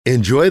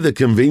Enjoy the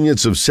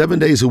convenience of 7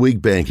 days a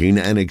week banking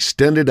and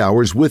extended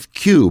hours with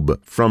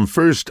Cube from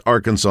First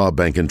Arkansas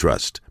Bank and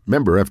Trust.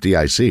 Member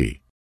FDIC.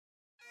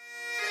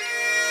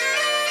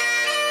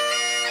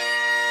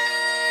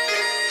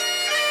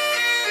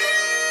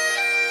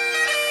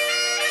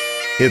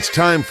 It's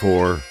time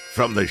for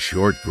From the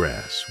Short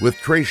Grass with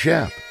Trey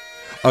Schapp,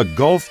 a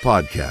golf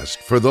podcast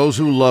for those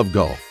who love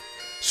golf,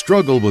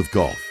 struggle with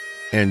golf,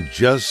 and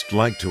just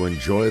like to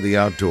enjoy the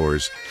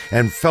outdoors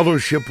and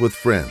fellowship with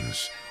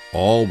friends,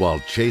 all while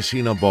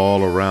chasing a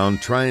ball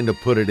around trying to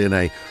put it in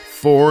a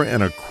 4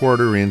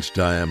 1/4 inch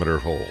diameter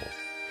hole.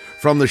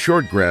 From the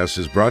Short Grass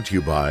is brought to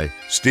you by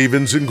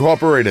Stephens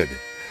Incorporated,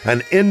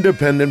 an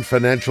independent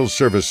financial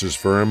services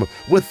firm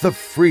with the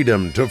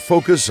freedom to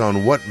focus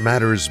on what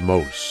matters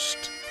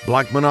most.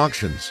 Blackman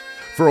Auctions.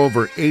 For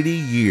over 80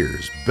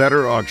 years,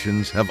 better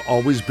auctions have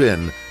always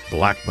been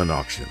Blackman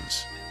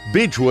Auctions.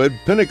 Beechwood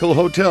Pinnacle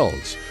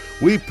Hotels.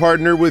 We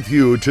partner with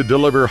you to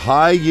deliver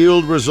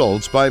high-yield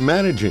results by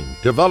managing,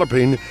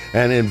 developing,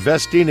 and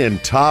investing in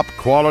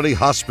top-quality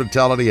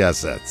hospitality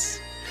assets.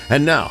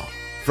 And now,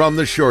 from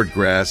the Short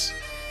Grass,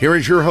 here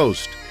is your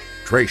host,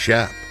 Trey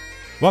Schapp.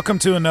 Welcome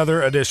to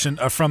another edition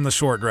of From the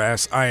Short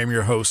Grass. I am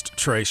your host,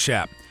 Trey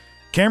Schapp.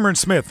 Cameron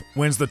Smith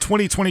wins the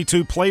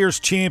 2022 Players'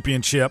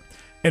 Championship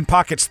and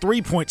pockets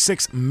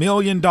 $3.6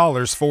 million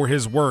for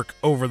his work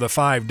over the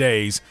 5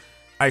 days.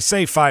 I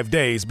say 5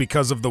 days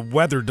because of the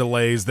weather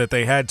delays that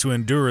they had to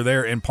endure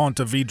there in Ponte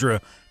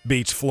Vedra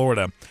Beach,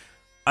 Florida.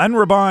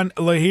 Anirban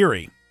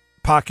Lahiri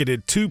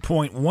pocketed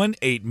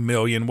 $2.18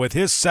 million with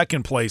his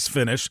second-place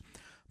finish.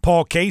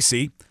 Paul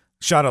Casey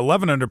shot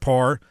 11 under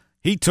par.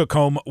 He took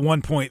home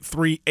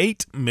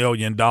 $1.38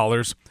 million.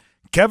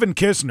 Kevin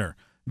Kisner,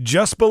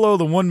 just below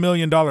the $1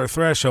 million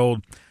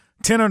threshold,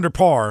 10 under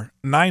par,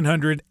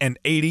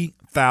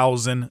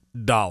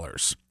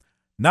 $980,000.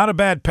 Not a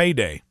bad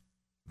payday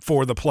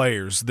for the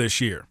players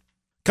this year.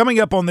 Coming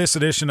up on this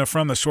edition of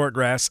From the Short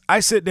Grass, I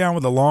sit down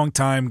with a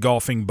longtime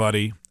golfing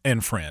buddy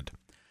and friend.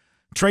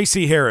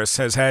 Tracy Harris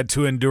has had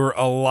to endure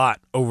a lot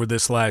over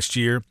this last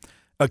year,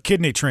 a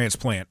kidney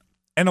transplant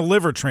and a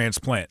liver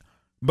transplant,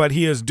 but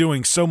he is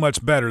doing so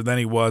much better than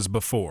he was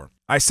before.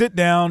 I sit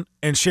down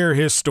and share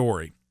his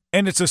story,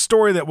 and it's a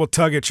story that will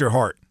tug at your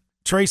heart.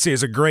 Tracy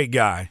is a great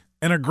guy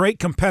and a great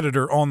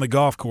competitor on the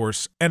golf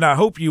course, and I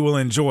hope you will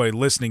enjoy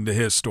listening to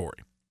his story.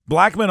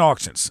 Blackman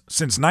Auctions.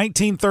 Since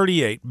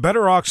 1938,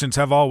 better auctions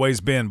have always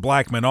been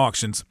Blackman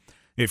Auctions.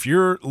 If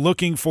you're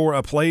looking for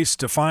a place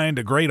to find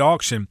a great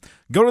auction,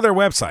 go to their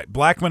website,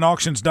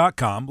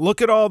 blackmanauctions.com.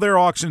 Look at all their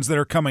auctions that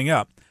are coming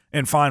up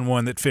and find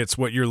one that fits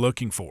what you're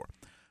looking for.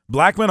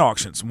 Blackman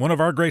Auctions, one of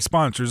our great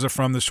sponsors of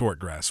From the Short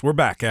Grass. We're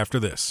back after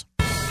this.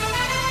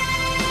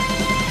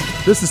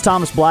 This is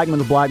Thomas Blackman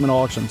of Blackman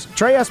Auctions.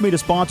 Trey asked me to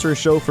sponsor a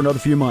show for another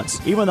few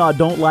months. Even though I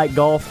don't like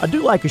golf, I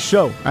do like a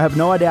show. I have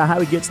no idea how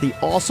he gets the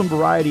awesome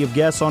variety of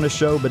guests on his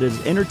show, but it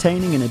is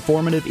entertaining and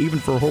informative even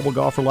for a horrible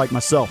golfer like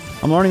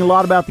myself. I'm learning a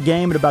lot about the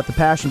game and about the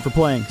passion for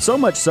playing. So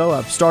much so,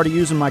 I've started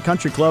using my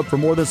country club for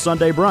more than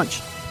Sunday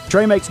brunch.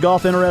 Trey makes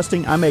golf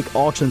interesting. I make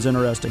auctions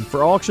interesting.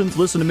 For auctions,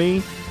 listen to me.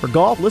 For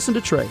golf, listen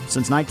to Trey.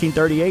 Since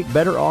 1938,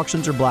 better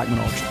auctions are Blackman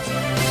Auctions.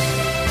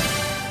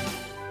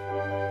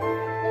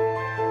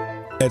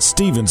 At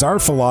Stephens, our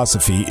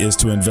philosophy is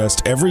to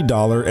invest every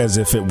dollar as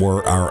if it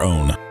were our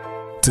own,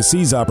 to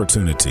seize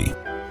opportunity,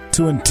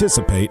 to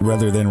anticipate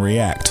rather than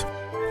react,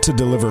 to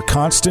deliver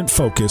constant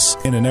focus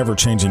in an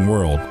ever-changing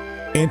world,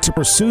 and to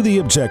pursue the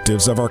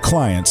objectives of our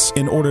clients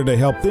in order to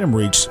help them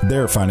reach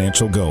their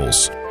financial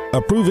goals.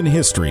 A proven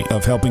history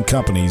of helping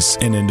companies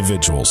and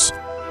individuals.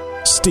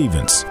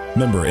 Stephens,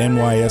 member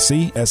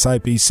NYSE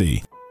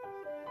SIPC.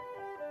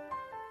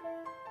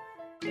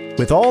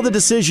 With all the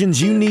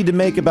decisions you need to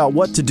make about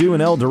what to do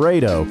in El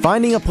Dorado,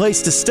 finding a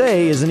place to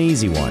stay is an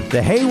easy one.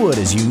 The Haywood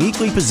is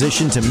uniquely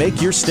positioned to make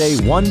your stay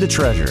one to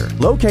treasure.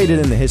 Located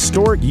in the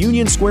historic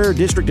Union Square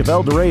district of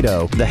El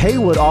Dorado, the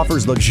Haywood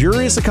offers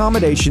luxurious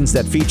accommodations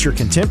that feature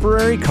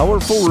contemporary,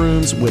 colorful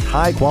rooms with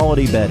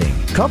high-quality bedding,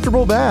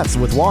 comfortable baths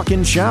with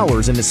walk-in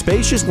showers, and a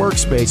spacious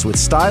workspace with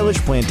stylish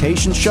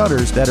plantation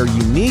shutters that are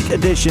unique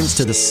additions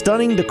to the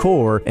stunning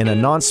decor in a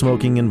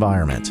non-smoking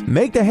environment.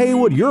 Make the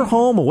Haywood your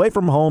home away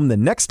from home the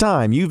next time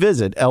you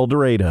visit El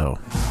Dorado.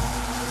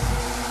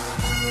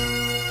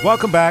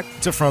 Welcome back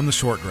to From the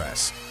Short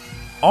Grass.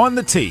 On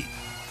the tee,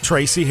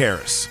 Tracy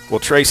Harris. Well,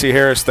 Tracy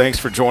Harris, thanks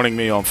for joining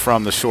me on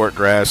From the Short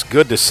Grass.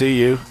 Good to see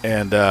you,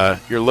 and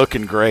you're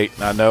looking great.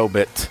 I know,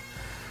 but,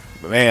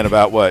 man,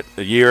 about what,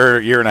 a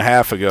year and a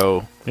half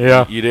ago,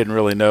 yeah, you didn't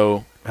really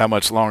know how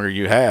much longer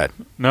you had.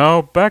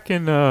 No, back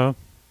in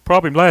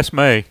probably last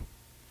May,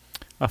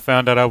 I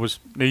found out I was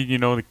needing,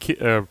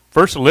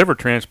 first a liver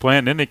transplant,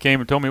 and then they came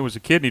and told me it was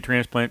a kidney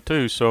transplant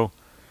too. So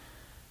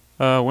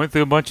went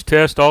through a bunch of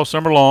tests all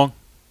summer long,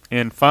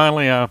 and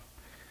finally I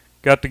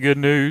got the good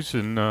news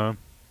and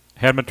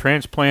had my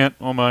transplant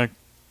on my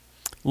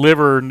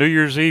liver New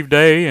Year's Eve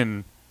day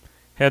and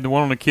had the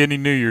one on the kidney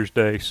New Year's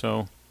Day.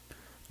 So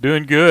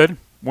doing good.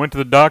 Went to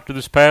the doctor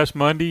this past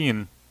Monday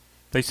and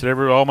They said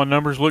all my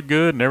numbers look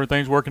good and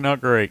everything's working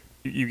out great.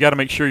 You got to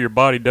make sure your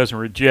body doesn't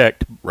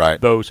reject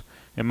those,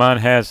 and mine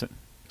hasn't.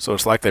 So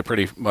it's like they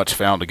pretty much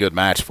found a good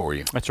match for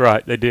you. That's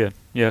right, they did.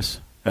 Yes.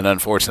 And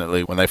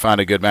unfortunately, when they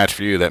find a good match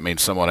for you, that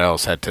means someone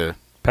else had to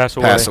pass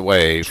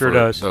away for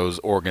does. Those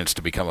organs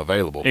to become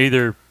available.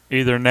 Either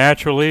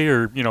naturally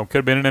or could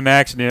have been in an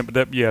accident.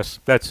 But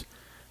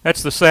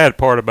that's the sad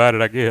part about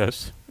it, I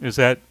guess, is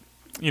that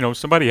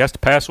somebody has to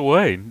pass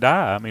away and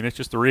die. I mean, it's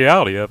just the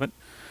reality of it.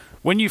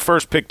 When you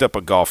first picked up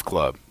a golf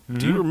club,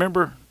 do you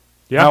remember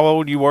Yeah. how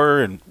old you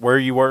were and where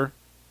you were?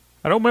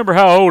 I don't remember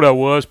how old I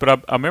was, but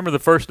I remember the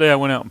first day I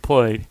went out and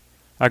played.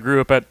 I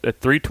grew up at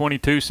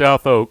 322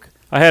 South Oak.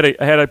 I had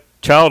a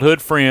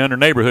childhood friend or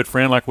neighborhood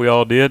friend, like we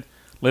all did,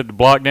 lived a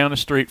block down the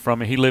street from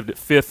me. He lived at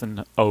 5th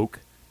and Oak,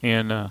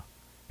 and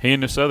he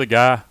and this other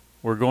guy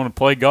were going to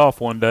play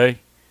golf one day,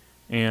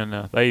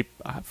 and they,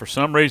 for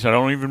some reason, I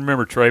don't even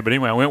remember, Trey, but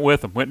anyway, I went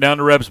with them, went down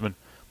to Rebsman,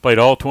 played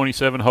all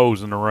 27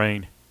 holes in the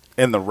rain.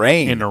 In the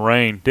rain? In the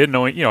rain. Didn't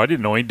know, I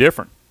didn't know any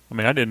different. I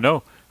mean, I didn't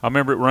know. I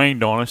remember it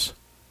rained on us.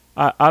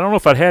 I don't know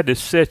if I'd had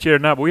this set yet or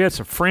not, but we had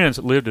some friends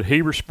that lived at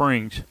Heber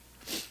Springs,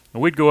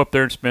 and we'd go up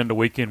there and spend the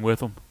weekend with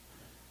them.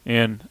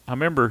 And I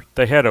remember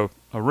they had a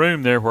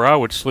room there where I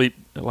would sleep,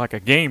 like a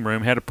game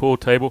room, had a pool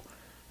table,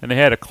 and they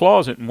had a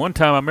closet. And one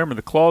time I remember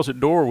the closet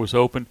door was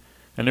open,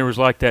 and there was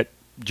like that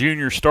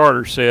junior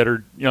starter set,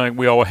 or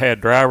we all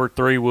had driver,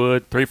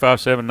 3-wood,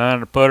 3.579,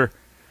 and a putter.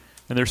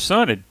 And their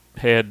son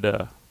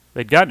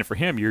they'd gotten it for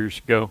him years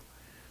ago.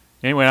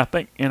 Anyway, I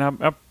think, and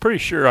I'm pretty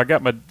sure I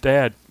got my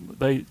dad.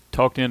 They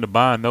talked into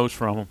buying those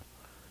from him,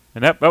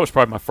 and that was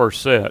probably my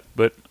first set.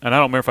 And I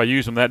don't remember if I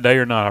used them that day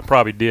or not. I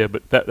probably did,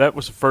 but that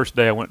was the first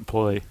day I went and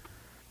played.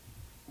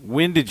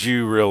 When did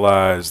you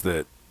realize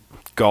that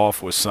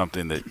golf was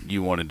something that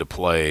you wanted to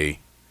play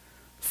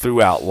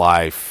throughout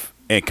life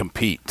and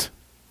compete?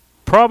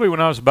 Probably when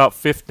I was about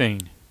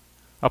 15.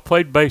 I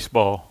played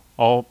baseball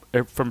from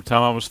the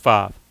time I was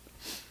 5,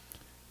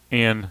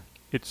 and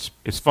it's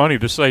funny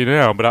to say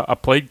now, but I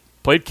played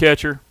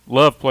catcher,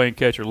 loved playing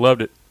catcher,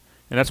 loved it.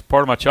 And that's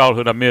part of my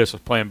childhood I miss,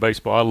 was playing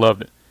baseball. I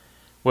loved it.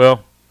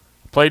 Well,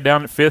 I played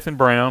down at 5th and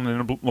Brown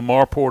and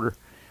Lamar Porter.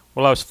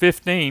 Well, I was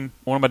 15.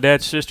 One of my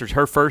dad's sisters,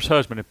 her first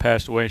husband had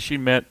passed away, and she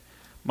met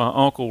my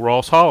uncle,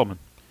 Ross Holloman.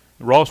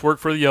 Ross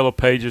worked for the Yellow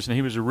Pages, and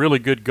he was a really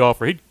good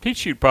golfer. He'd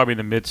shoot probably in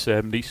the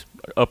mid-70s,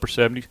 upper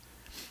 70s.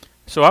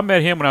 So I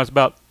met him when I was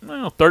about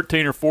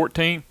 13 or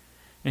 14.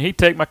 And he'd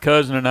take my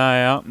cousin and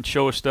I out and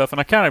show us stuff, and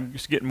I kind of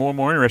was getting more and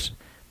more interested.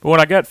 But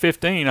when I got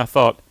 15, I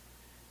thought,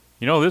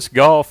 this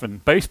golf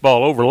and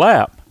baseball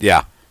overlap.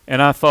 Yeah.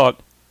 And I thought,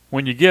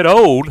 when you get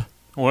old,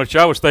 which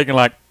I was thinking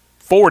like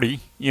 40,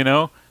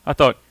 I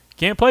thought, you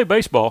can't play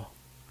baseball.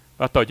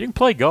 I thought, you can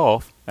play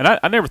golf. And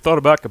I never thought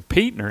about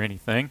competing or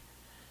anything.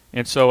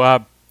 And so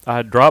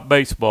I dropped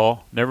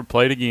baseball, never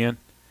played again,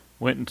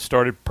 went and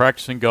started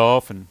practicing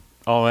golf and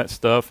all that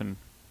stuff. And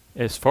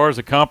as far as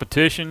the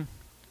competition,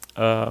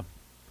 I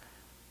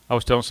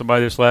was telling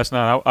somebody this last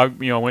night. I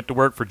went to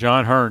work for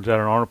John Hearns out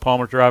on Arnold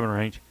Palmer driving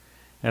range,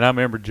 and I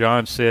remember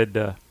John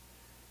said,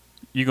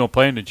 "You gonna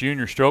play in the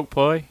junior stroke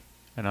play?"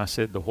 And I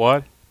said, "The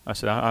what?" I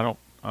said, "I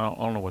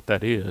don't know what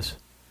that is."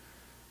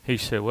 He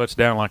said, "Well, it's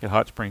down like at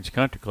Hot Springs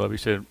Country Club." He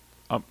said,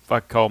 "If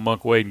I could call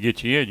Monk Wade and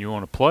get you in, you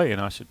want to play?" And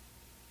I said,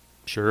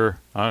 "Sure."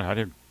 I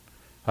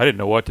didn't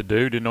know what to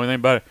do, didn't know anything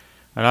about it,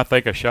 and I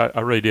think I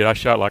really did. I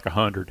shot like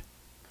 100,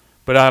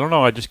 but I don't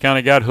know. I just kind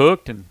of got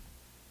hooked and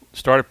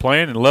started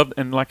playing and loved,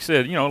 and like I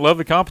said, love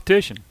the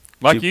competition,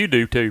 like you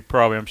do too,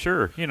 probably. I'm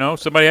sure.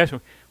 Somebody asked me,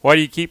 "Why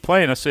do you keep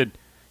playing?" I said,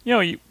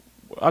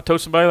 I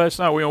told somebody last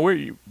night,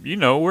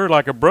 we're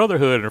like a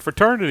brotherhood and a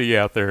fraternity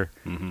out there,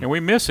 and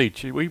we miss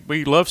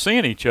we love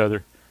seeing each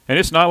other, and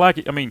it's not like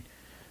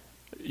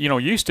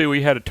used to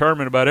we had a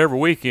tournament about every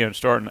weekend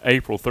starting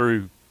April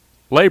through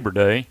Labor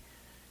Day,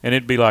 and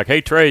it'd be like,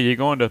 "Hey Trey, you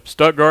going to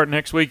Stuttgart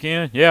next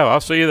weekend?" "Yeah,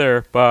 I'll see you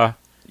there." Bye.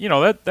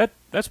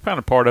 That's kind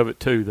of part of it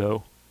too,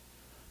 though.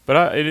 But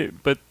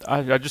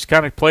I just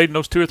kind of played in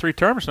those 2 or 3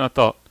 tournaments, and I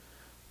thought,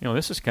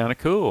 this is kind of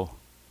cool.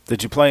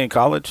 Did you play in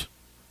college?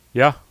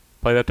 Yeah,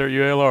 played out there at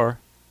ULR.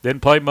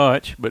 Didn't play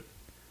much, but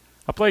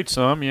I played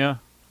some. Yeah,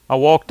 I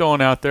walked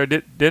on out there.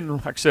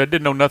 Didn't like I said, I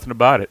didn't know nothing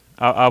about it.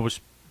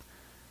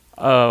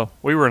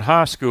 We were in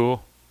high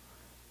school,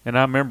 and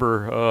I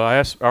remember I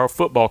asked, our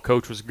football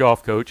coach was a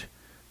golf coach,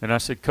 and I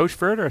said, "Coach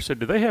Ferreter," I said,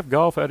 "do they have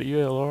golf out at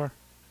ULR?"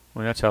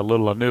 Well, that's how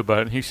little I knew about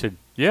it. And he said,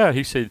 "Yeah."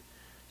 He said,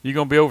 "You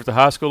going to be over at the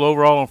high school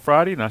overall on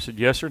Friday?" And I said,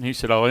 "Yes, sir." And he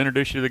said, "I'll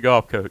introduce you to the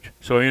golf coach."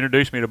 So he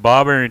introduced me to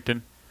Bob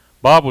Arrington.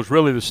 Bob was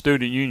really the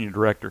student union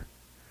director,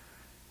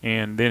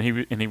 and then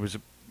he was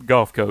a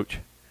golf coach.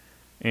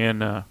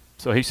 And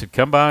so he said,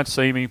 "Come by and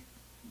see me,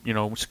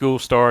 when school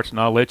starts, and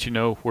I'll let you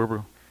know where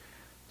we're."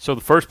 So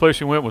the first place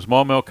we went was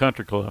Maumelle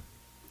Country Club.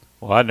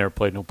 Well, I'd never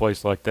played no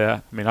place like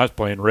that. I mean, I was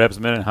playing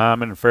Rebsman and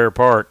Hyman and Fair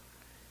Park,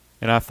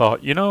 and I thought,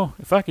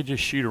 if I could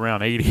just shoot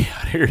around 80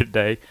 out here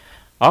today,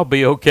 I'll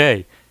be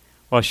okay.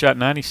 Well, I shot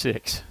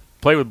 96.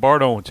 Played with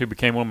Bart Owens, who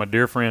became one of my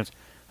dear friends.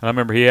 And I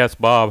remember he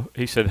asked Bob,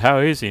 he said, "How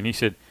is he?" And he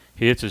said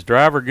He hits his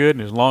driver good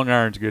and his long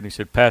iron's good. And he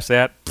said, pass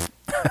that,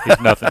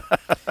 he's nothing.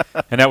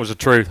 And that was the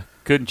truth.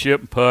 Couldn't chip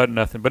and putt,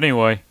 nothing. But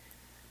anyway,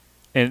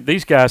 and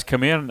these guys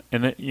come in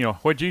and,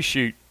 what'd you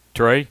shoot,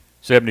 Trey?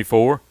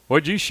 74.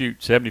 What'd you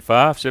shoot?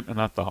 75.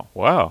 And I thought,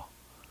 wow.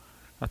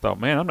 I thought,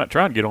 man, I'm not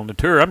trying to get on the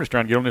tour. I'm just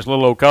trying to get on this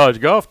little old college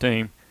golf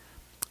team.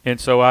 And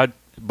so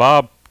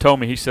Bob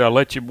told me, he said, I'll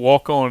let you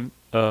walk on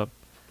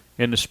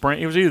in the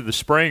spring. It was either the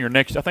spring or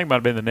next. I think it might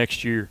have been the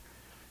next year.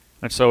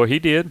 And so he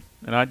did,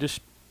 and I just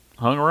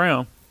hung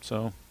around.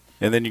 So.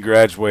 And then you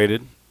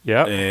graduated.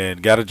 Yeah.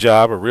 And got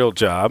a real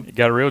job.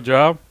 Got a real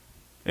job.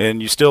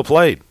 And you still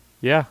played.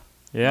 Yeah.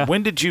 Yeah.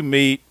 When did you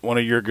meet one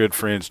of your good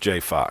friends, Jay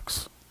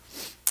Fox?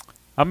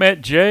 I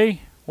met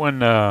Jay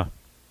when I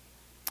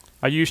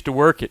used to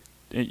work at.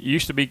 It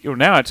used to be. Well,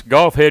 now it's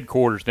golf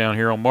headquarters down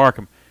here on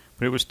Markham,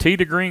 but it was Tee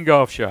to Green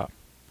Golf Shop,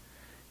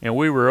 and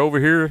we were over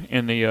here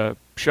in the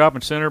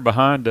shopping center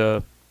behind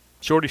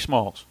Shorty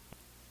Smalls.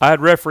 I had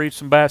refereed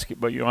some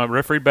basketball. I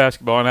refereed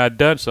basketball, and I'd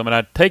done some, and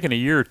I'd taken a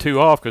year or two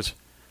off because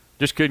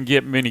just couldn't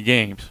get many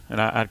games, and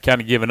I'd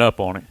kind of given up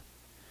on it.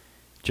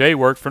 Jay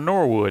worked for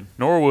Norwood.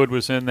 Norwood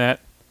was in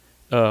that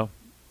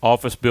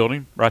office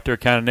building right there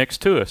kind of next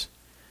to us.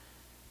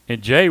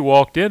 And Jay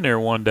walked in there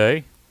one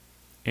day,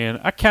 and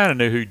I kind of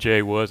knew who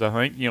Jay was, I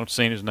think,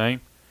 seen his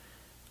name.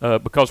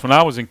 Because when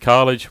I was in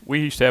college, we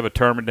used to have a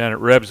tournament down at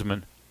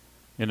Rebsamen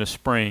in the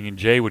spring, and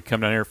Jay would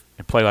come down there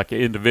and play like an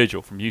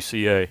individual from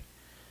UCA.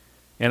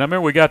 And I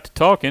remember we got to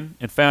talking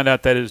and found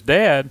out that his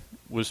dad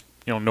was,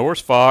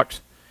 Norris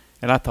Fox.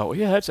 And I thought, well,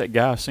 yeah, that's that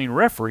guy I seen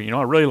referee.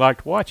 I really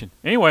liked watching.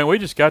 Anyway, we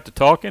just got to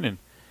talking, and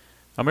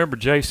I remember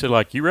Jay said,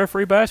 you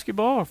referee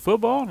basketball or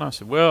football? And I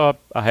said, well,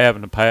 I have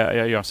in the past.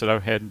 I said I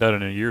hadn't done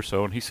it in a year or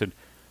so. And he said,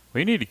 well,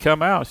 you need to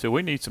come out. I said,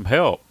 we need some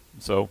help.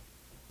 So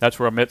that's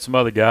where I met some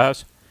other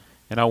guys,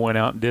 and I went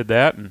out and did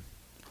that, and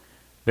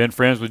been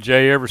friends with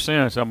Jay ever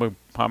since. I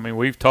mean,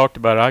 we've talked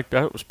about it.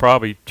 That was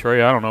probably,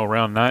 Trey, I don't know,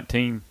 around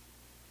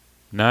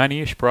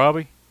 1990-ish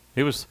probably.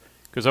 It was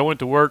because I went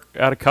to work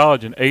out of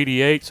college in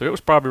 88, so it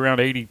was probably around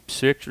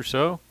 86 or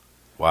so.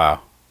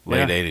 Wow.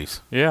 Late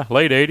 80s. Yeah,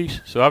 late 80s.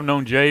 So I've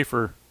known Jay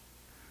for,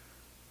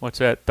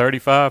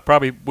 35?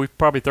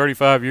 Probably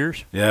 35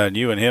 years. Yeah, and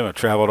you and him have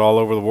traveled all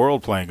over the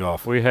world playing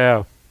golf. We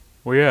have.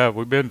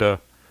 We've been to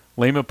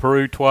Lima,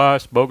 Peru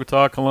twice,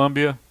 Bogota,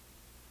 Colombia.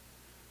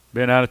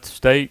 Been out of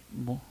state,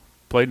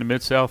 played in the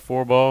Mid-South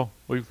 4-ball.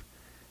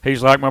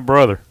 He's like my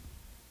brother.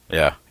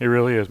 Yeah. He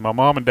really is. My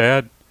mom and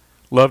dad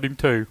loved him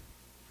too.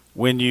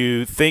 When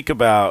you think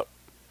about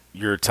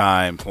your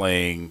time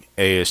playing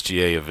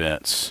ASGA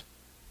events,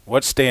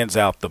 what stands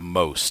out the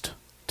most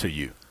to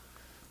you?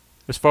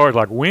 As far as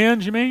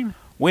wins, you mean?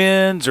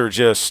 Wins or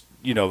just,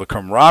 the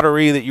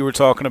camaraderie that you were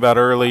talking about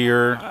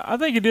earlier? I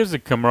think it is the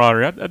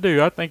camaraderie. I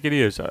do. I think it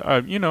is.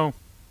 Of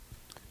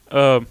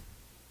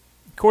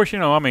course,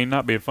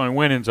 not being funny,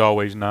 winning's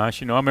always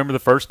nice. I remember the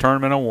first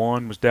tournament I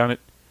won was down at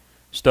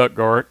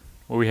Stuttgart,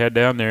 where we had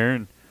down there,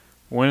 and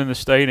winning the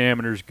state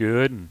amateur's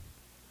good. And,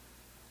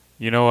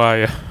 he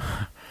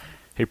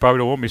probably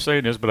don't want me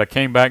saying this, but I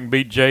came back and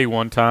beat Jay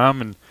one time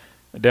and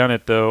down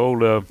at the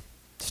old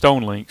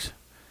Stone Links.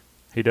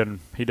 He doesn't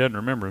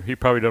remember. He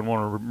probably doesn't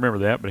want to remember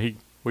that, but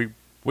we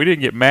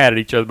didn't get mad at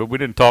each other, but we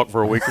didn't talk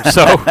for a week or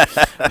so.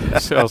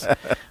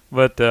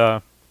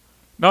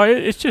 No,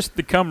 it's just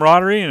the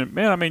camaraderie, and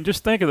man,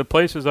 just think of the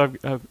places I've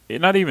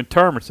not even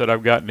tournaments that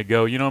I've gotten to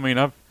go.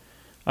 I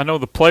know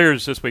the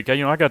players this week.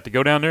 I got to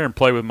go down there and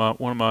play with one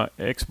of my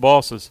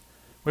ex-bosses.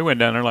 We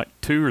went down there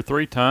 2 or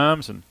 3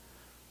 times, and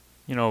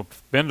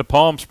been to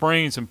Palm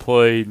Springs and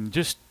played, and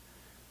just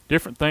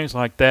different things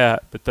like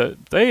that. But the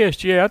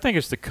ASGA, I think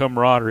it's the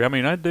camaraderie.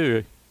 I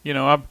do.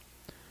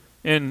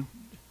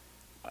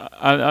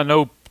 I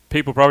know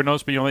people probably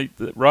notice, but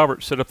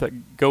Robert set up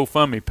that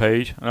GoFundMe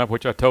page,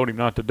 which I told him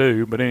not to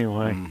do. But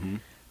anyway,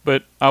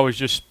 but I was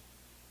just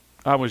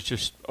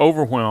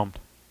overwhelmed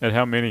at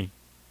how many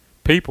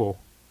people,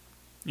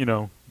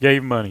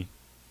 gave money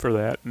for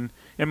that. And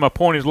my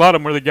point is, a lot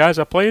of them were the guys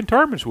I play in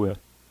tournaments with,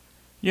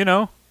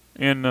 and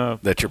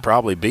that you're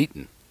probably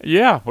beating.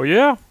 Yeah,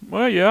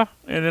 well, yeah.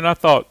 And then I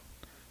thought,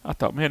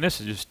 man,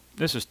 this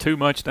is too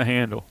much to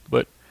handle.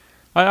 But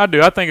I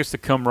do. I think it's the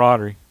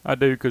camaraderie. I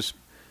do, because,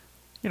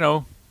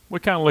 we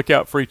kind of look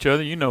out for each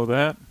other. You know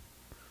that.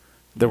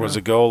 There was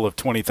a goal of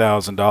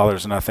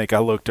 $20,000, and I think I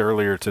looked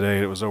earlier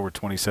today. It was over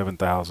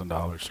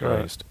 $27,000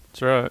 raised.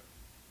 That's right.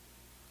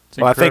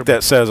 Well, I think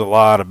that says a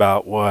lot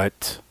about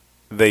what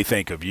they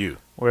think of you.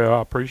 Well,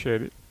 I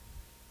appreciate it.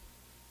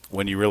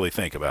 When you really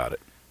think about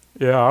it.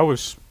 Yeah, I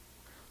was,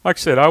 like I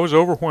said, I was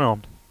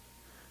overwhelmed.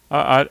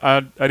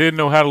 I didn't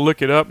know how to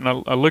look it up, and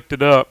I looked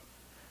it up.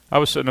 I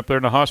was sitting up there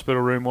in the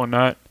hospital room one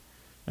night,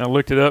 and I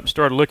looked it up and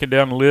started looking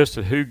down the list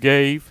of who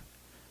gave.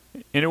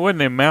 And it wasn't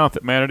the amount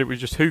that mattered, it was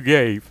just who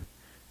gave.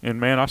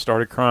 And, man, I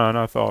started crying.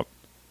 I thought,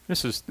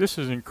 this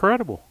is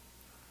incredible.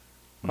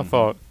 I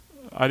thought,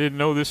 I didn't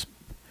know this.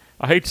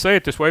 I hate to say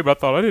it this way, but I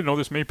thought I didn't know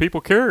this many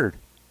people cared.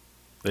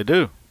 They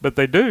do. But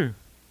they do.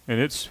 And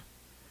it's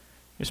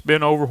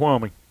been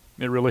overwhelming.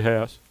 It really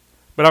has.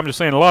 But I'm just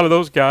saying, a lot of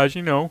those guys,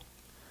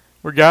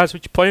 were guys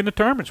that you play in the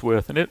tournaments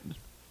with, and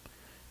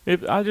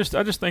I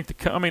just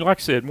think I mean, like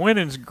I said,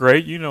 winning's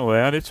great. You know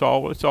that it's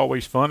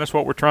always fun. That's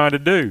what we're trying to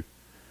do.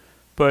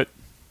 But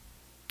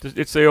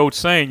it's the old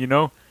saying, you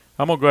know,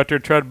 I'm gonna go out there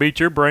and try to beat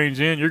your brains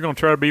in. You're gonna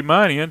try to beat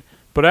mine in.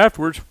 But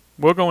afterwards,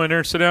 we'll go in there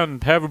and sit down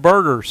and have a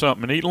burger or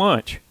something and eat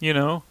lunch. You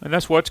know, and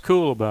that's what's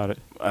cool about it.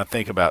 I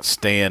think about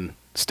Stan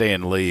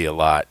Lee a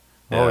lot,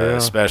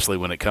 especially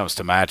when it comes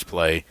to match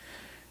play.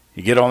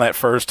 You get on that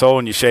first hole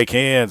and you shake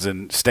hands,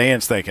 and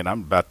Stan's thinking,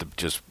 I'm about to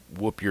just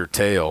whoop your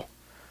tail.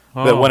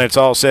 But when it's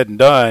all said and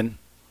done,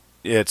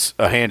 it's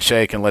a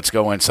handshake and let's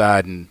go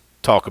inside and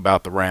talk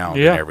about the round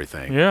and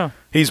everything. Yeah.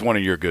 He's one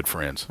of your good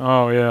friends.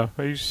 Oh, yeah.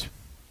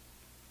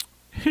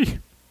 He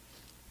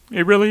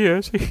really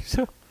is.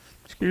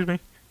 Excuse me.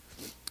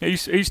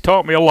 He's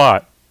taught me a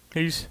lot.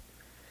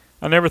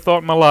 I never thought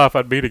in my life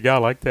I'd beat a guy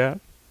like that.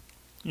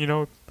 You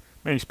know,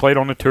 man, he's played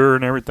on the tour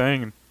and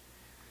everything, and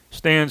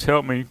Stan's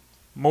helped me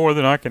more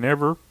than I can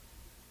ever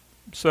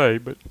say.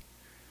 But,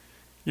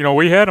 you know,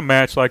 we had a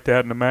match like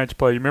that in the match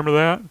play. You remember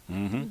that?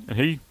 Mm-hmm.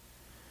 And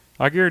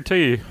I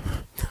guarantee you,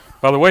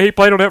 by the way he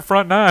played on that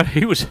front nine,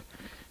 he was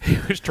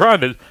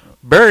trying to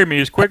bury me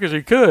as quick as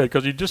he could,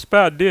 because he just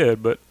about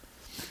did. But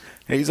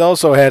he's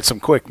also had some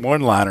quick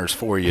one-liners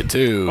for you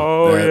too.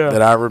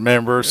 That I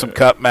remember, some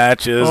cup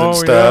matches and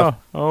stuff.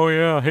 Yeah. Oh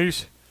yeah,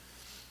 he's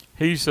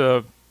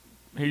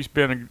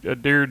been a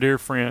dear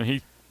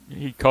friend.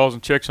 He calls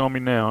and checks on me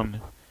now, and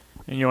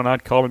you know, and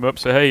I'd call him up and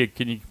say, hey,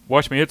 can you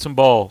watch me hit some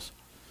balls?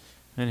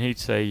 And he'd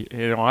say,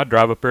 you know, I'd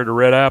drive up there to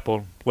Red Apple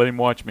and let him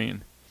watch me.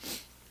 And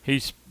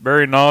he's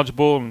very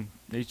knowledgeable, and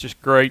he's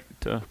just great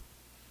to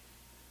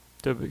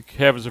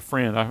have as a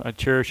friend. I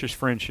cherish his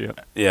friendship.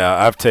 Yeah,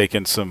 I've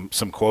taken some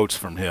quotes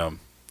from him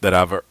that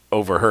I've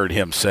overheard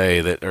him say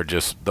that are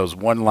just those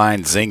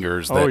one-line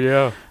zingers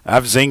that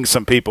I've zinged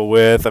some people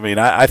with. I mean,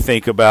 I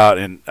think about,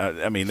 and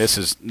I mean, this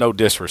is no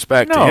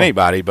disrespect to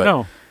anybody,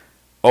 but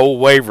Old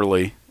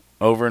Waverly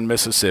over in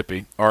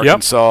Mississippi,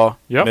 Arkansas,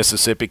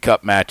 Mississippi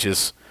Cup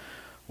matches.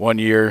 One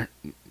year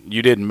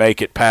you didn't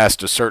make it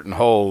past a certain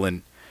hole,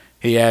 and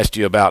he asked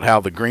you about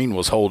how the green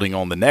was holding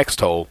on the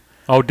next hole.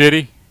 Oh, did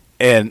he?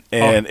 And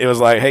it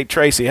was like, hey,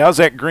 Tracy, how's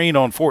that green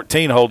on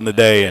 14 holding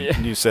today?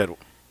 And you said,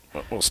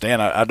 well,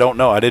 Stan, I don't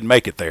know. I didn't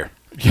make it there.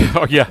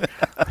 Oh, yeah.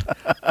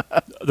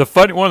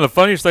 One of the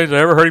funniest things I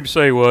ever heard him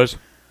say was,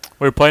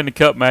 we were playing the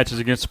cup matches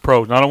against the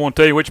pros. And I don't want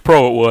to tell you which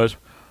pro it was.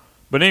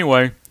 But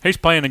anyway, he's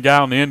playing the guy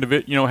on the end of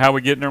it. You know how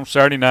we get in there on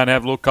Saturday night and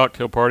have a little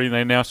cocktail party, and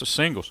they announce the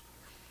singles.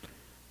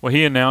 Well,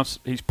 he announced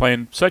he's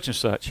playing such and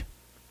such.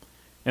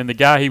 And the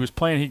guy he was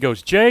playing, he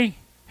goes, Jay,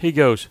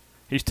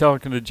 he's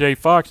talking to Jay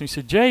Fox, and he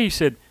said, Jay, he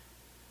said,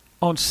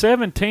 on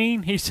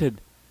 17, he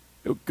said,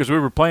 because we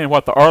were playing,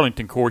 the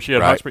Arlington course.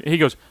 He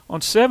goes, on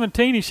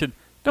 17, he said,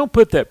 don't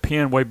put that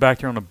pin way back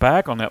there on the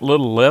back on that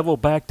little level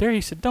back there.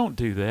 He said, don't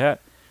do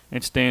that.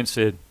 And Stan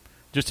said,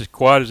 just as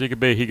quiet as he could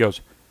be, he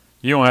goes,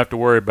 you don't have to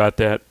worry about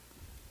that.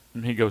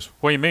 And he goes,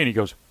 what do you mean? He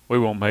goes, we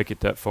won't make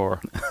it that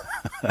far.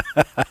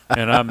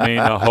 And I mean,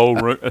 the whole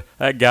room,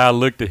 that guy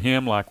looked at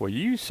him like, well,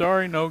 you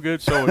sorry, no good,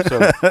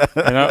 so-and-so.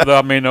 And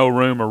I mean, the whole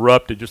room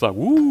erupted just like,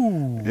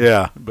 woo.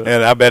 Yeah,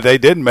 and I bet they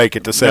didn't make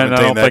it to 17 that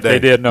day. I don't think they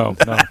did, no,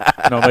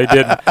 they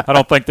didn't. I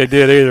don't think they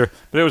did either.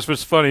 But it was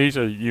just funny. He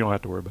said, you don't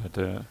have to worry about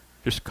that.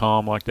 Just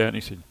calm like that. And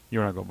he said,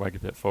 you're not going to make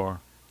it that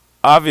far.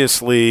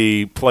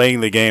 Obviously,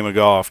 playing the game of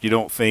golf, you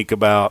don't think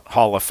about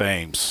Hall of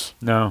Fames.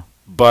 No.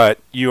 But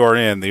you are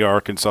in the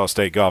Arkansas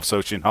State Golf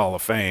Association Hall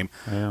of Fame.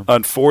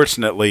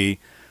 Unfortunately,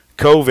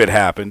 COVID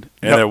happened,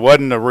 and there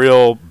wasn't a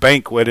real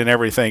banquet and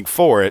everything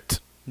for it,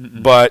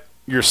 but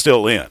you're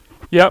still in.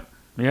 Yep,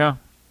 yeah.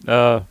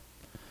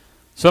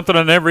 Something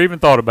I never even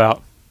thought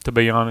about, to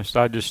be honest.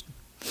 I just,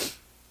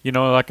 you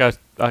know, like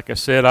I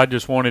said, I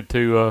just wanted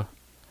to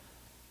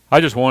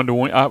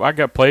win. I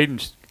got played,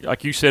 and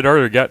like you said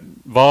earlier, got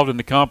involved in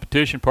the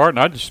competition part, and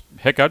I just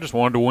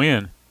wanted to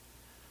win.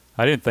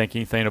 I didn't think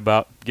anything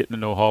about getting to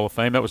know Hall of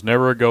Fame. That was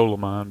never a goal of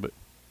mine, but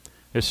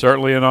it's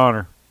certainly an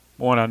honor.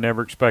 One I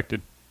never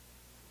expected.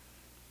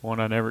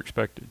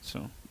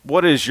 So,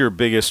 what is your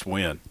biggest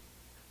win?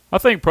 I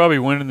think probably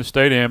winning the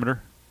state amateur.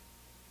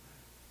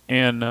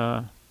 And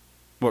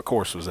what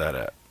course was that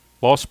at?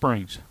 Lost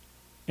Springs.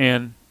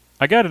 And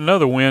I got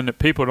another win that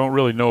people don't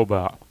really know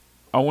about.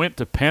 I went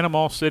to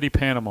Panama City,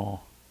 Panama,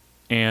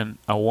 and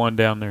I won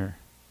down there.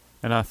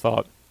 And I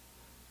thought,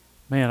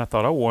 man,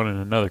 I won in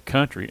another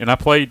country. And I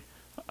played,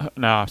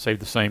 now I say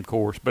the same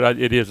course, but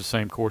it is the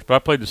same course. But I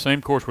played the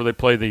same course where they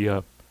play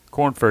the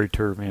Corn Ferry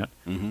Tour event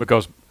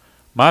because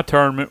my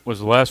tournament was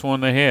the last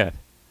one they had.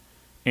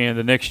 And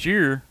the next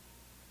year,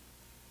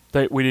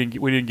 we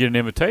didn't get an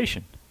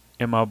invitation.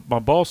 And my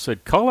boss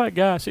said, call that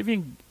guy, see if you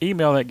can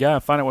email that guy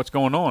and find out what's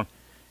going on.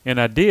 And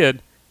I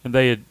did, and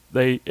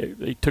they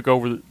took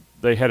over.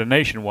 They had a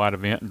nationwide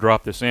event and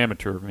dropped this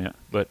amateur event.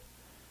 But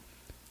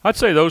I'd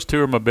say those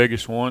two are my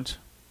biggest ones.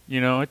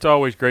 You know, it's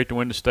always great to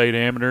win the state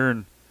amateur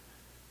and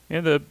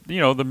the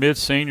the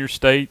mid-senior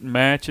state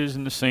matches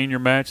and the senior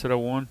match that I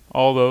won.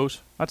 All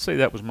those, I'd say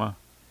that was my.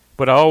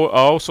 But I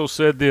also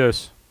said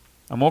this.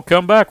 I'm going to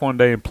come back one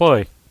day and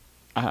play.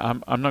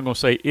 I'm not going to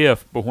say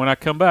if, but when I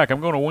come back,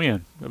 I'm going to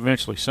win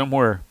eventually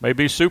somewhere.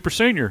 Maybe super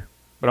senior,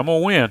 but I'm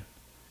going to win.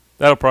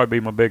 That'll probably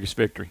be my biggest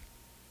victory.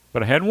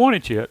 But I hadn't won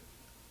it yet.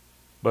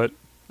 And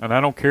I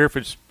don't care if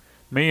it's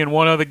me and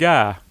one other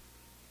guy.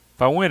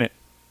 If I win it,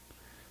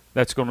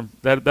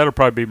 that'll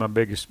probably be my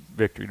biggest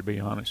victory, to be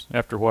honest,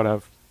 after what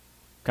I've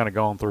kind of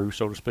gone through,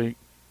 so to speak.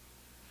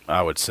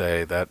 I would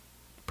say that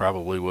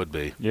probably would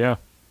be. Yeah.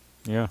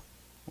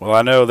 Well,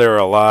 I know there are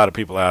a lot of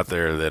people out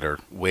there that are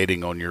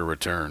waiting on your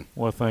return.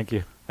 Well, thank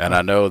you. And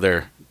I know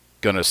they're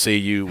going to see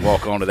you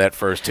walk onto that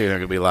first tee and they're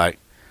going to be like,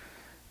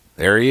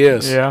 there he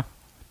is. Yeah.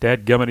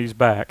 Dadgummit, he's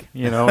back,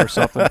 or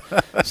something.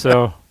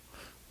 So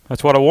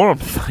that's what I want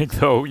them to think,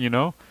 though,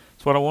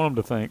 That's what I want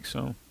them to think.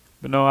 So,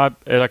 but no,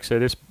 like I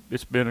said,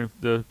 it's been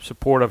the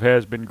support I've had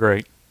has been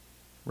great.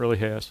 Really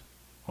has.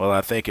 Well,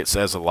 I think it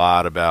says a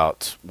lot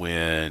about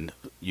when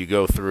you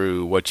go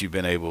through what you've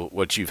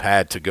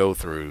had to go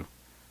through,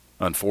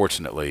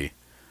 unfortunately,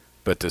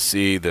 but to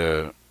see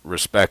the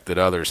respect that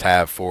others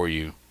have for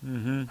you.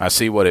 Mm-hmm. I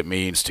see what it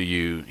means to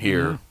you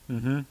here,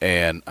 mm-hmm.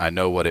 and I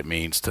know what it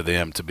means to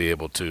them to be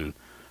able to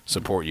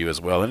support you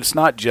as well. And it's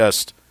not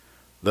just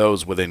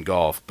those within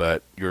golf,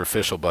 but your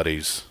official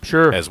buddies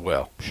as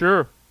well.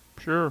 Sure,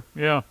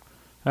 yeah,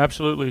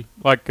 absolutely.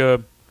 Like,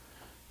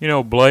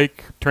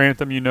 Blake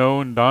Trantham,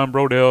 and Don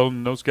Brodell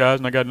and those guys,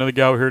 and I got another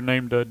guy over here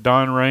named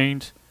Don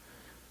Raines.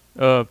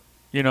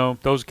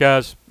 Those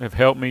guys have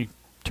helped me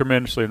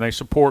tremendously, and they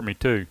support me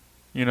too.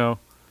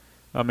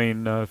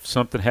 If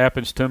something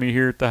happens to me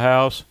here at the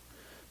house,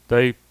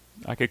 I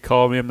could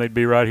call them; they'd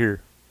be right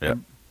here. Yeah.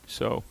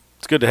 So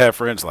it's good to have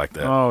friends like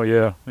that. Oh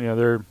yeah.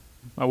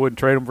 I wouldn't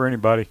trade them for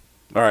anybody.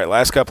 All right,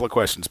 last couple of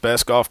questions.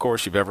 Best golf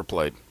course you've ever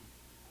played?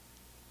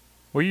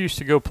 We used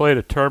to go play at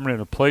a tournament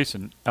in a place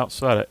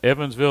outside of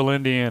Evansville,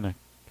 Indiana.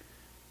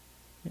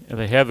 And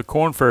they have the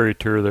Corn Ferry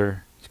Tour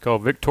there. It's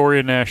called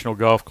Victoria National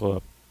Golf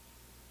Club.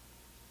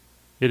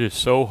 It is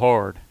so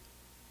hard.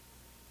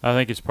 I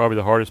think it's probably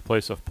the hardest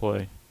place I've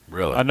played.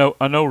 Really? I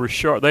know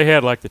Richard. They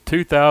had like the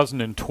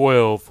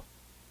 2012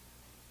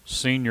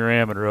 Senior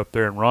Amateur up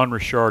there, and Ron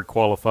Richard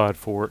qualified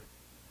for it.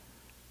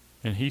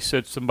 And he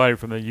said somebody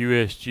from the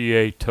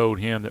USGA told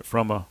him that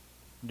from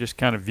just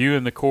kind of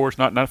viewing the course,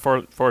 not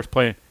far as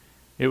playing,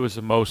 it was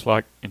the most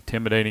like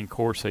intimidating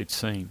course they'd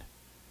seen.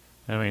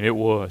 I mean, it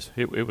was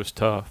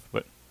tough,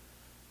 but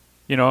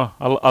I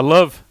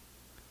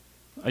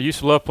used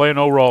to love playing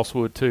Old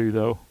Rosswood too,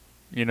 though.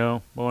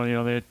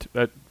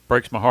 That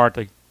breaks my heart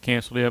they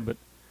canceled it, but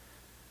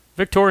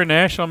Victoria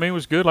National,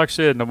 was good. Like I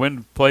said, and I went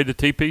and played the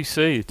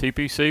TPC. The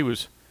TPC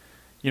was,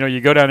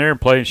 you go down there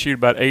and play and shoot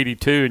about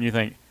 82, and you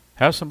think,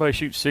 how's somebody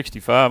shoot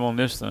 65 on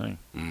this thing?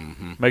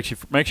 Mm-hmm.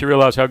 Makes you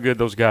realize how good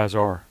those guys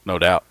are. No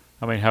doubt.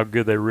 How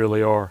good they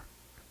really are.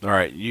 All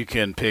right, you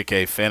can pick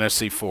a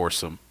fantasy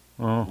foursome,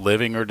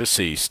 living or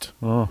deceased.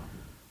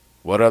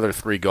 What other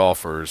three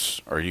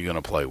golfers are you going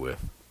to play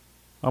with?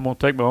 I'm going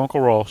to take my Uncle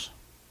Ross.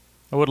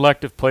 I would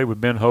like to play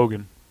with Ben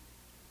Hogan.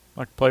 I'd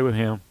like to play with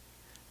him.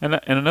 And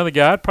another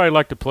guy I'd probably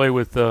like to play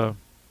with, I'd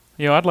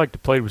like to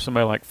play with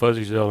somebody like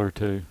Fuzzy Zeller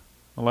too.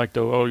 I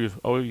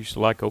used to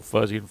like old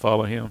Fuzzy and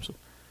follow him. So.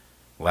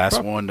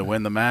 Last one to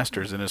win the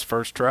Masters in his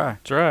first try.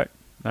 That's right.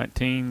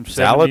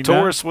 1979.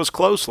 Zalatoris was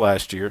close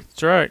last year.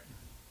 That's right.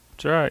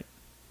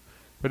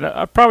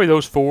 But probably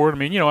those four.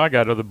 I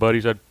got other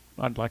buddies I'd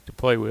like to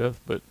play with,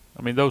 but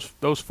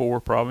those four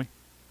probably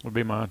would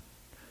be my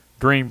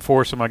dream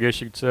foursome, I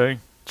guess you could say.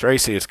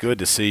 Tracy, it's good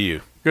to see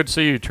you. Good to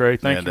see you, Trey.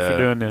 Thank you for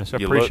doing this. I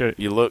appreciate it.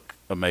 You look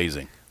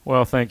amazing.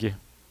 Well, thank you.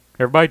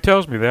 Everybody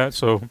tells me that,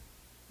 so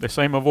they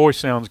say my voice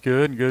sounds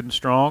good and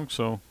strong,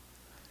 so,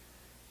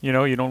 you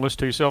don't listen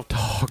to yourself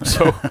talk.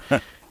 So,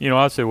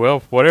 I said,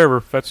 well, whatever,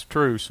 if that's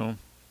true. So.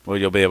 Well,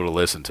 you'll be able to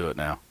listen to it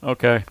now.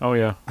 Okay. Oh,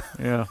 yeah.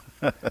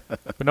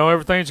 But no,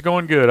 everything's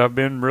going good. I've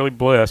been really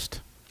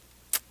blessed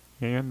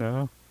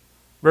and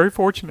very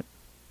fortunate.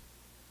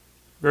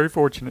 Very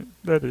fortunate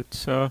that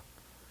it's had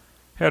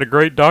a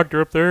great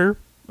doctor up there.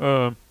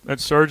 That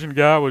surgeon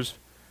guy was,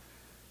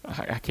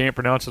 I can't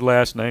pronounce his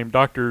last name,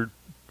 Dr.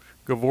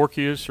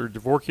 Gavorkias or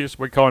Dvorkias.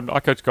 I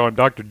could call him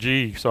Dr.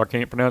 G, so I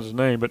can't pronounce his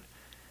name. But,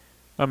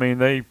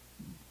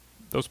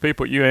 those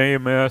people at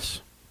UAMS,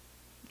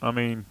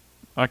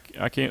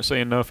 I can't say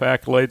enough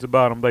accolades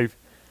about them.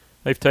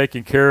 They've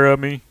taken care of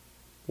me,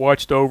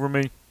 watched over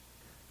me.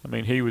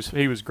 He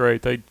was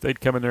great.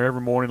 They'd come in there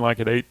every morning like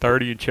at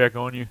 8:30 and check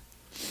on you.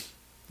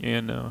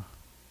 And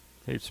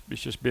it's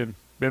just been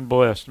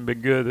blessed and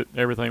been good that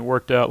everything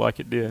worked out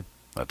like it did.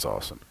 That's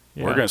awesome.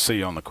 Yeah. We're going to see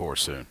you on the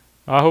course soon.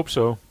 I hope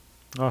so.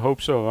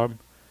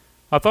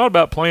 I thought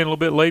about playing a little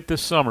bit late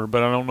this summer,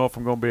 but I don't know if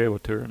I'm going to be able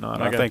to or not.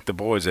 I think the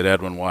boys at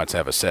Edwin Watts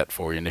have a set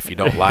for you, and if you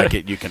don't like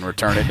it, you can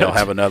return it. They'll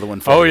have another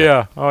one for you. Oh,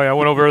 yeah. I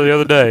went over there the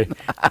other day.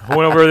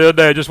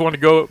 I just wanted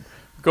to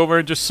go over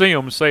and just see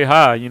them and say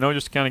hi,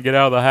 just to kind of get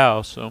out of the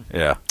house. So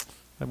yeah.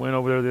 I went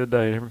over there the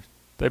other day.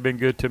 They've been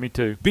good to me,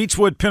 too.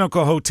 Beechwood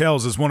Pinnacle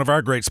Hotels is one of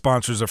our great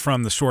sponsors of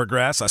From the Short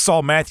Grass. I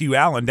saw Matthew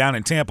Allen down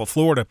in Tampa,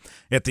 Florida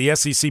at the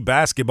SEC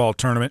basketball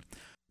tournament.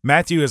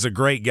 Matthew is a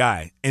great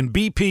guy, and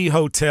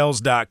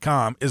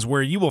bphotels.com is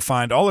where you will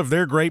find all of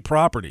their great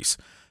properties.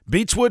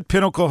 Beechwood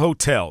Pinnacle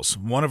Hotels,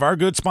 one of our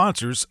good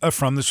sponsors of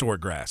From the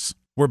Shortgrass.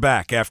 We're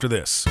back after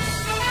this.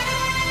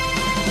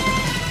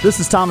 This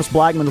is Thomas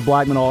Blackman of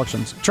Blackman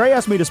Auctions. Trey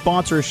asked me to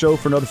sponsor a show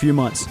for another few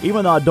months.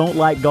 Even though I don't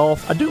like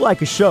golf, I do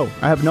like a show.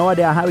 I have no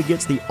idea how he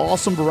gets the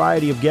awesome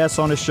variety of guests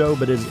on his show,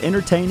 but it is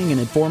entertaining and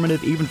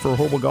informative even for a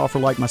horrible golfer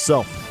like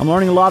myself. I'm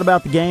learning a lot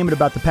about the game and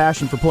about the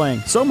passion for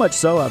playing. So much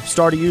so, I've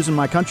started using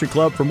my country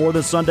club for more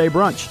than Sunday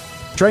brunch.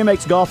 Trey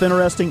makes golf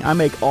interesting. I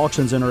make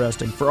auctions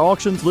interesting. For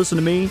auctions, listen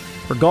to me.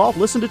 For golf,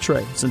 listen to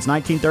Trey. Since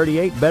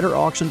 1938, better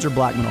auctions are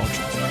Blackman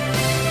Auctions.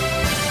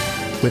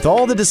 With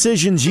all the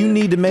decisions you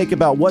need to make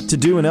about what to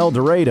do in El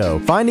Dorado,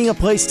 finding a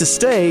place to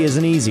stay is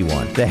an easy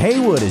one. The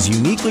Haywood is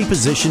uniquely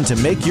positioned to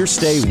make your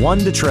stay one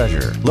to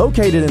treasure.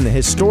 Located in the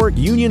historic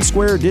Union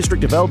Square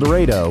district of El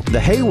Dorado,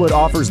 the Haywood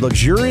offers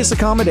luxurious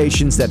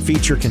accommodations that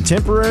feature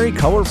contemporary,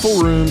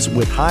 colorful rooms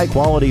with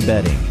high-quality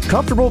bedding,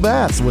 comfortable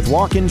baths with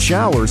walk-in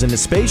showers, and a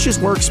spacious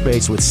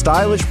workspace with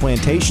stylish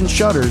plantation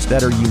shutters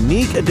that are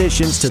unique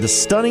additions to the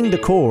stunning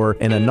decor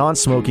in a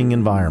non-smoking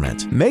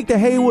environment. Make the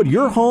Haywood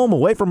your home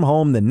away from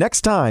home the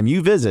next time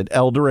you visit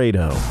El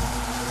Dorado.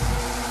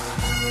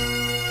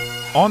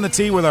 On the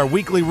tee with our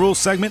weekly rules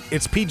segment,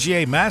 it's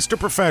PGA Master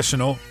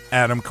Professional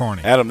Adam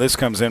Carney. Adam, this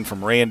comes in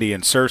from Randy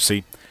and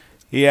Searcy.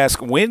 He asks,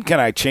 when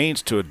can I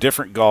change to a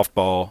different golf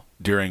ball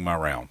during my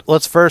round?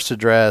 Let's first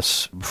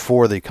address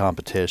before the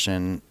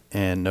competition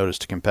and notice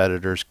to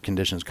competitors,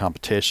 conditions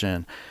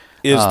competition.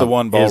 Is the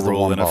one ball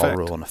rule in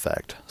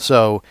effect?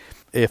 So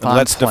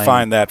let's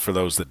define that for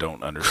those that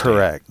don't understand.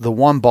 Correct. The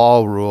one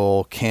ball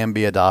rule can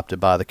be adopted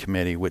by the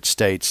committee, which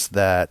states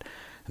that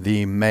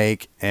the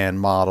make and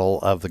model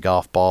of the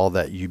golf ball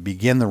that you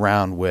begin the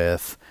round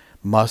with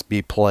must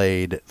be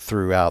played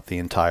throughout the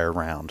entire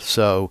round.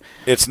 So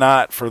it's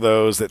not for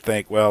those that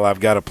think, well,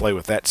 I've got to play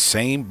with that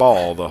same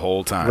ball the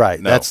whole time.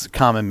 Right. No. That's a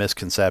common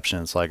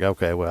misconception. It's like,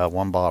 okay, well,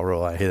 one ball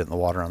rule, I hit it in the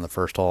water on the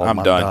first hole. I'm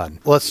done.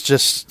 Let's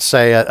just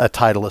say a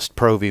Titleist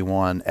Pro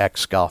V1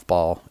 X golf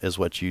ball is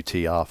what you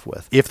tee off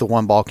with. If the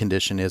one ball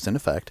condition is in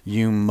effect,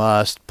 you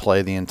must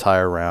play the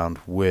entire round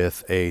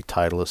with a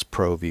Titleist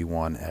Pro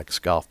V1 X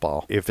golf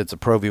ball. If it's a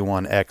Pro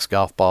V1 X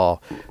golf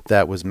ball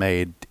that was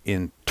made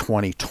in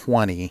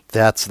 2020,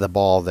 that's the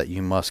ball that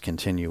you must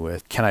continue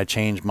with. Can I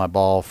change my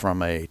ball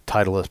from a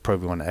Titleist Pro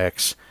V1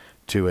 X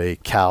to a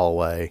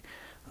Callaway?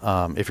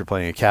 If you're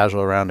playing a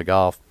casual round of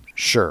golf,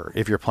 sure.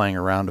 If you're playing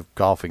a round of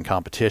golf in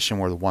competition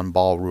where the one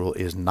ball rule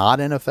is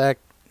not in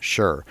effect,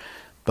 sure.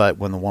 But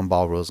when the one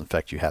ball rule is in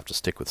effect, you have to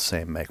stick with the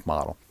same make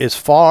model. As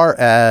far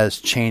as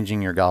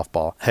changing your golf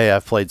ball, hey,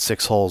 I've played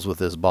 6 holes with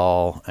this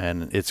ball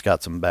and it's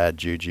got some bad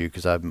juju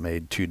because I've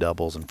made 2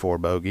 doubles and 4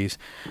 bogeys.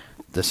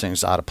 This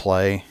thing's out of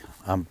play.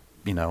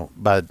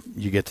 But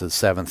you get to the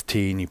 7th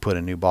tee and you put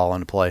a new ball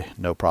into play,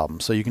 no problem.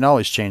 So you can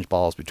always change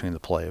balls between the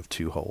play of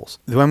 2 holes.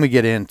 When we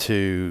get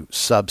into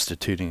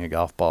substituting a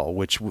golf ball,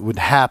 which would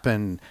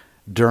happen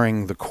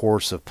during the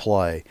course of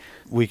play,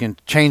 we can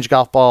change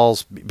golf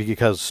balls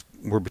because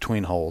we're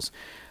between holes.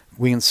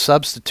 We can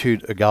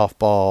substitute a golf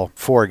ball.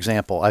 For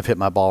example, I've hit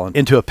my ball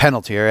into a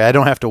penalty area. I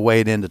don't have to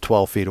wade into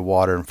 12 feet of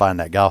water and find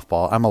that golf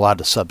ball. I'm allowed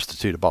to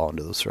substitute a ball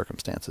under those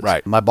circumstances.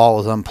 Right. My ball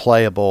is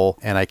unplayable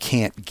and I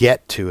can't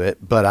get to it,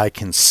 but I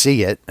can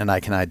see it and I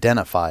can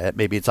identify it.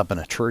 Maybe it's up in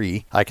a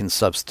tree. I can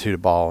substitute a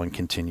ball and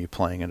continue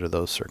playing under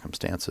those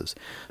circumstances.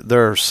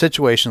 There are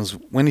situations,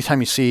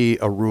 anytime you see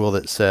a rule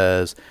that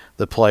says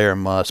the player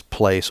must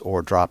place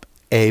or drop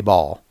a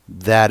ball,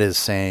 that is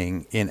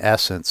saying, in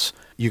essence,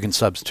 you can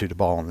substitute a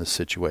ball in this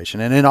situation.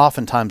 And then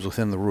oftentimes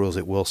within the rules,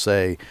 it will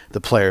say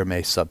the player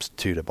may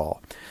substitute a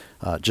ball,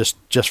 just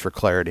for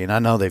clarity. And I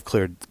know they've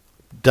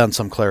done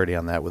some clarity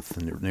on that with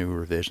the new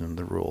revision of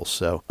the rules.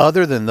 So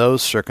other than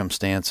those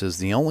circumstances,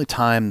 the only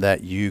time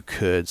that you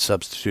could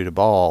substitute a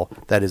ball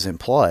that is in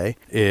play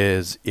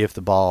is if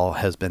the ball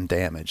has been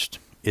damaged.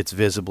 It's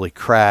visibly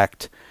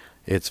cracked.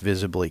 It's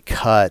visibly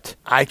cut.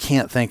 I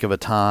can't think of a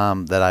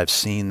time that I've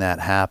seen that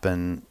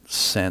happen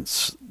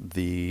since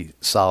the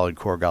solid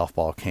core golf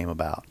ball came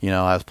about.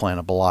 I was playing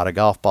a Balata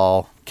golf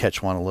ball,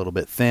 catch one a little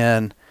bit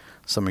thin.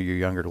 Some of your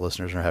younger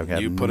listeners are having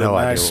you put no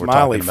a nice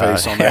smiley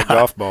face on that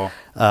golf ball.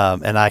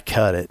 And I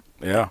cut it.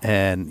 Yeah.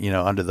 And,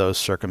 under those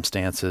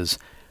circumstances,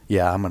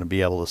 I'm going to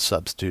be able to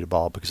substitute a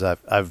ball because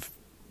I've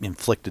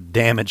inflicted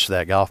damage to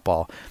that golf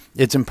ball.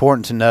 It's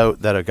important to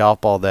note that a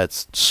golf ball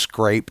that's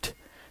scraped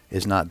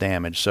is not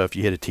damaged. So if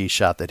you hit a tee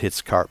shot that hits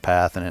the cart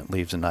path and it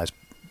leaves a nice,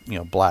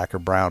 black or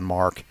brown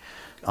mark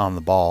on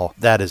the ball,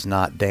 that is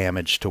not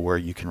damaged to where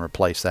you can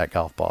replace that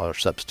golf ball or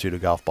substitute a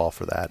golf ball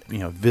for that.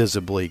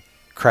 Visibly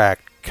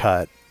cracked,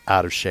 cut,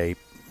 out of shape,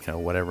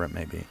 whatever it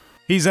may be.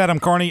 He's Adam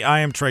Carney.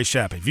 I am Trey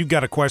Shapp. If you've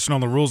got a question on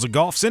the rules of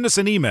golf, send us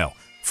an email,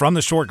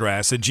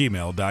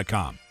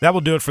 fromtheshortgrass@gmail.com. That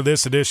will do it for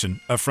this edition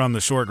of From the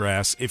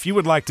Shortgrass. If you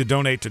would like to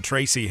donate to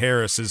Tracy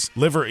Harris's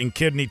liver and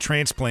kidney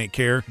transplant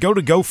care, go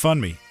to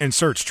GoFundMe and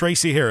search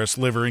Tracy Harris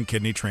Liver and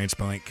Kidney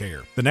Transplant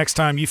Care. The next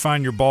time you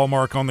find your ball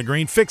mark on the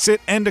green, fix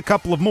it and a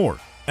couple of more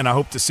and I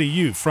hope to see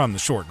you from the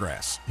short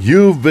grass.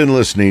 You've been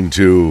listening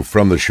to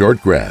From the Short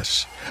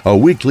Grass, a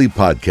weekly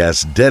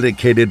podcast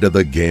dedicated to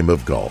the game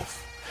of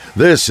golf.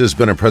 This has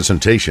been a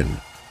presentation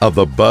of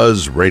the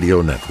Buzz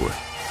Radio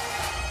Network.